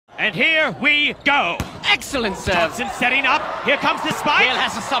And here we go. Excellent serve. Thompson setting up. Here comes the spike. Yale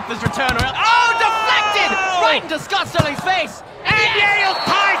has to stop this return. Oh, deflected! Right into Scott Sterling's face. And Yale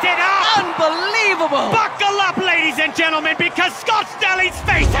ties it up. Unbelievable. Buckle up, ladies and gentlemen, because Scott Sterling's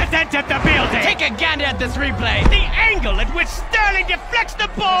face has entered the building. Take a gander at this replay. The angle at which Sterling deflects the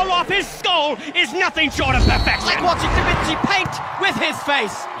ball off his skull is nothing short of perfection. Like watching Da Vinci paint with his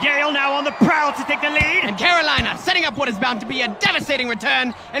face. Yale now on the prowl to take the lead. And Carolina setting up what is bound to be a devastating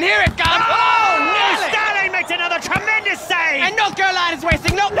return. And here it comes. Oh, nearly. Sterling makes another tremendous save. And North Carolina's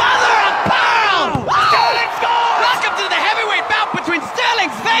wasting no mother of pearl. Sterling scores. Welcome to the heavyweight bout between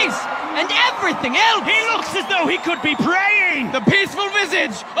Sterling's face and everything else. He looks as though he could be praying. The peaceful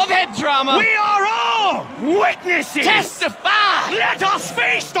visage of head trauma. We are all witnesses. Testify. Let us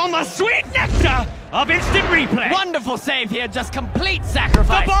feast on the sweet nectar of instant replay. Wonderful save here, just complete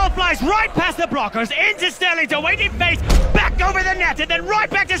sacrifice. The ball flies right past the blockers, into Sterling's awaiting face, back over the net, and then right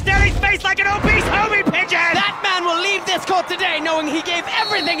back to Sterling's face like an obese homie pigeon. That man will leave this court today knowing he gave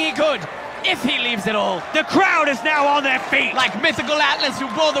everything he could. If he leaves it all. The crowd is now on their feet. Like mythical Atlas who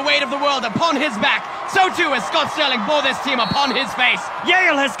bore the weight of the world upon his back, so too has Scott Sterling bore this team upon his face.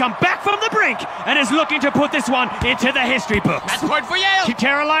 Yale has come back from the brink and is looking to put this one into the history books. That's point for Yale.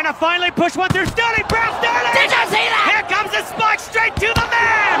 Carolina finally pushed one through Sterling. Brown Sterling! Did you see that? Here comes the spike straight to the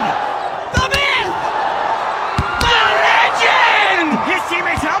man! The man! The legend! His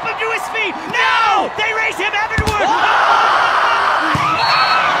teammates help him to his feet. No! They raise him heavenward.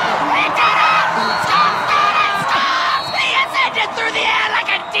 Through the air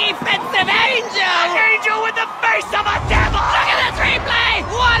like a defensive angel! An angel with the face of a devil! Look at this replay!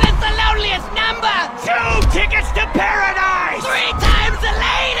 One is the loneliest number! 2 tickets to paradise! 3 times a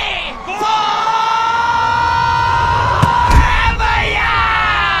lady! 4 ever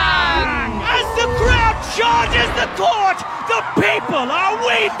young! As the crowd charges the court, the people are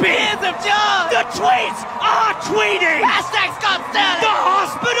weeping! Tears of joy! The tweets are tweeting! Hashtag Scott Sterling! The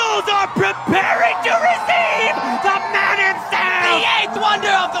hospitals are preparing to receive the man himself! The 8th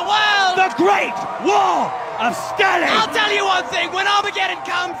wonder of the world! The Great Wall of Sterling! I'll tell you one thing, when Armageddon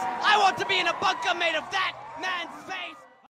comes, I want to be in a bunker made of that man's face!